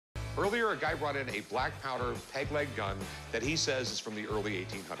Earlier, a guy brought in a black powder peg leg gun that he says is from the early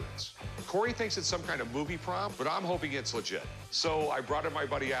 1800s. Corey thinks it's some kind of movie prop, but I'm hoping it's legit. So I brought in my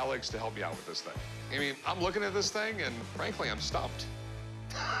buddy Alex to help me out with this thing. I mean, I'm looking at this thing, and frankly, I'm stumped.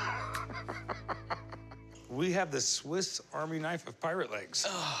 We have the Swiss Army knife of pirate legs.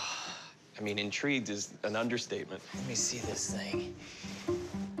 I mean, intrigued is an understatement. Let me see this thing.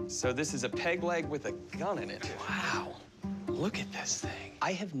 So this is a peg leg with a gun in it. Wow. Look at this thing.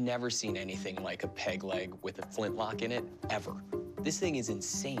 I have never seen anything like a peg leg with a flintlock in it, ever. This thing is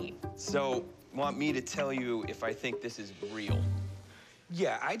insane. So, want me to tell you if I think this is real?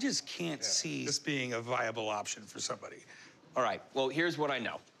 Yeah, I just can't see this being a viable option for somebody. All right, well, here's what I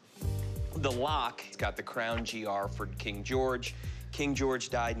know. The lock, it's got the Crown GR for King George. King George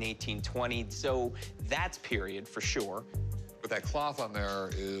died in 1820, so that's period for sure. But that cloth on there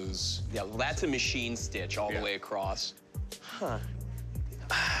is... Yeah, well, that's a machine stitch all the way across. Huh.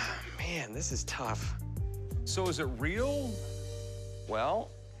 Man, this is tough. So is it real? Well,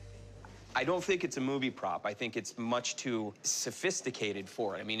 I don't think it's a movie prop. I think it's much too sophisticated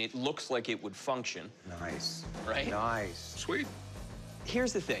for it. I mean, it looks like it would function. Nice. Right? Nice. Sweet.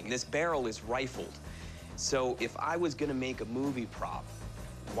 Here's the thing. This barrel is rifled. So if I was gonna make a movie prop,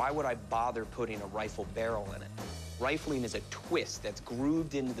 why would I bother putting a rifle barrel in it? Rifling is a twist that's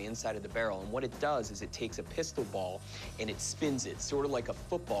grooved into the inside of the barrel, and what it does is it takes a pistol ball and it spins it, sort of like a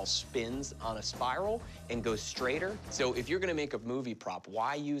football spins on a spiral and goes straighter. So if you're gonna make a movie prop,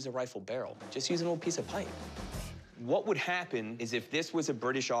 why use a rifle barrel? Just use an old piece of pipe. What would happen is if this was a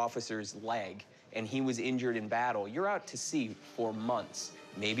British officer's leg and he was injured in battle, you're out to sea for months.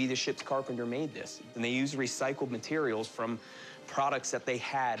 Maybe the ship's carpenter made this, and they used recycled materials from products that they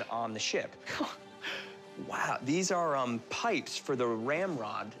had on the ship. Wow, these are pipes for the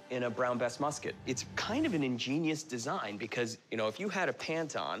ramrod in a Brown Bess musket. It's kind of an ingenious design because, you know, if you had a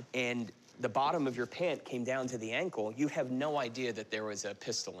pant on and the bottom of your pant came down to the ankle, you'd have no idea that there was a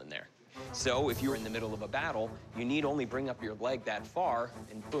pistol in there. So if you're in the middle of a battle, you need only bring up your leg that far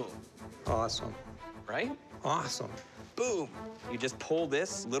and boom. Awesome. Right? Awesome. Boom. You just pull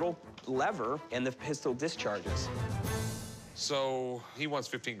this little lever and the pistol discharges. So he wants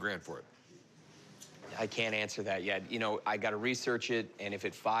 15 grand for it. I can't answer that yet. You know, I gotta research it, and if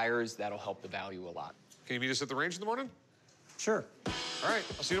it fires, that'll help the value a lot. Can you meet us at the range in the morning? Sure. All right,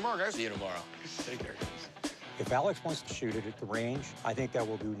 I'll see you tomorrow, guys. See you tomorrow. Take care, guys. If Alex wants to shoot it at the range, I think that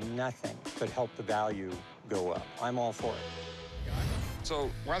will do nothing but help the value go up. I'm all for it.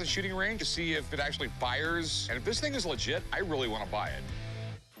 So we're at the shooting range to see if it actually fires. And if this thing is legit, I really want to buy it.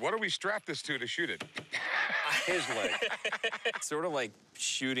 What do we strap this to shoot it? His leg. It's sort of like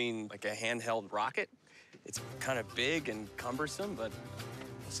shooting like a handheld rocket. It's kind of big and cumbersome, but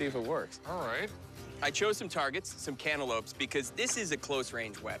we'll see if it works. All right. I chose some targets, some cantaloupes, because this is a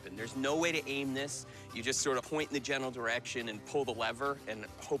close-range weapon. There's no way to aim this. You just sort of point in the general direction and pull the lever and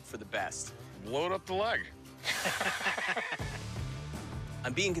hope for the best. Load up the leg.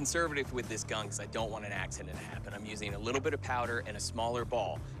 I'm being conservative with this gun because I don't want an accident to happen. I'm using a little bit of powder and a smaller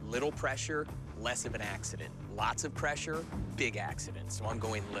ball. Little pressure, less of an accident. Lots of pressure, big accident. So I'm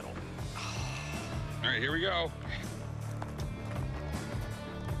going little. All right, here we go.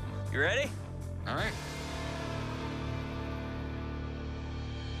 You ready? All right.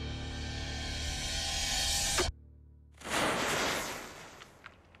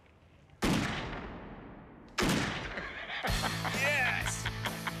 Yes!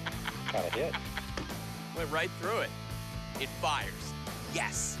 Got a hit. Went right through it. It fires.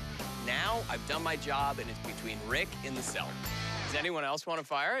 Yes! Now I've done my job, and it's between Rick and the cell. Does anyone else want to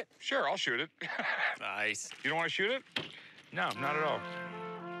fire it? Sure, I'll shoot it. Nice. You don't want to shoot it? No, not at all.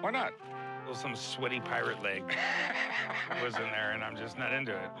 Why not? Well, some sweaty pirate leg was in there, and I'm just not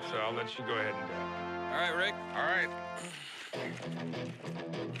into it. So I'll let you go ahead and do it. All right, Rick. All right.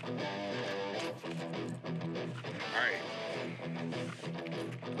 All right.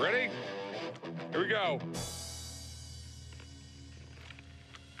 Ready? Here we go.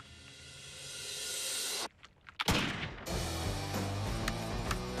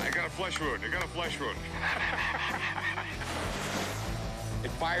 I got a flesh wound. I got a flesh wound.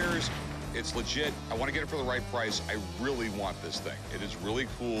 It fires. It's legit. I want to get it for the right price. I really want this thing. It is really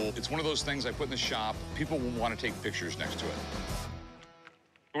cool. It's one of those things I put in the shop. People will want to take pictures next to it.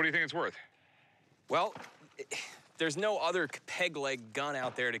 What do you think it's worth? Well, there's no other peg leg gun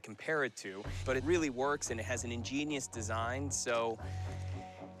out there to compare it to, but it really works and it has an ingenious design, so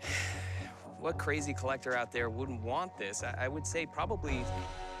what crazy collector out there wouldn't want this? I would say probably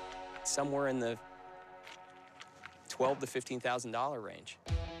somewhere in the $12,000 to $15,000 range.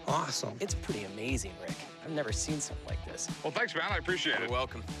 Awesome. It's pretty amazing, Rick. I've never seen something like this. Well, thanks, man. I appreciate it. You're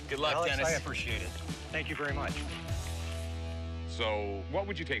welcome. Good luck, Alex, Dennis. I appreciate it. Thank you very much. So, what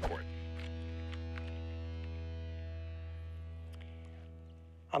would you take for it?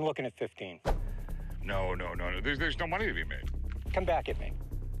 I'm looking at 15. No. There's no money to be made. Come back at me.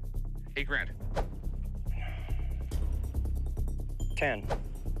 8 grand. 10.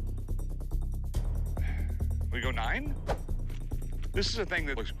 We go 9? This is a thing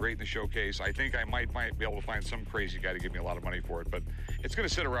that looks great in the showcase. I think I might be able to find some crazy guy to give me a lot of money for it, but it's going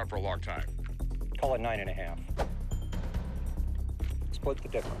to sit around for a long time. Call it 9.5. Split the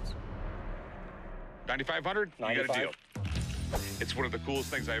difference. 9,500? You got a 95? deal. It's one of the coolest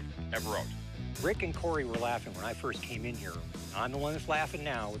things I've ever owned. Rick and Corey were laughing when I first came in here. I'm the one that's laughing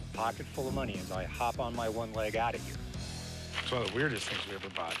now with a pocket full of money as I hop on my one leg out of here. It's one of the weirdest things we ever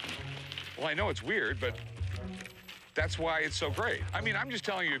bought. Well, I know it's weird, but that's why it's so great. I mean, I'm just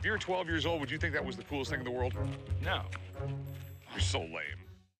telling you, if you're 12 years old, would you think that was the coolest thing in the world? No. You're so lame.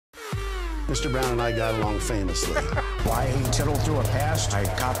 Mr. Brown and I got along famously. Why he tittled through a pass, I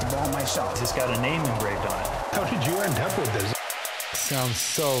caught the ball myself. It's got a name engraved on it. How did you end up with this? Sounds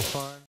so fun.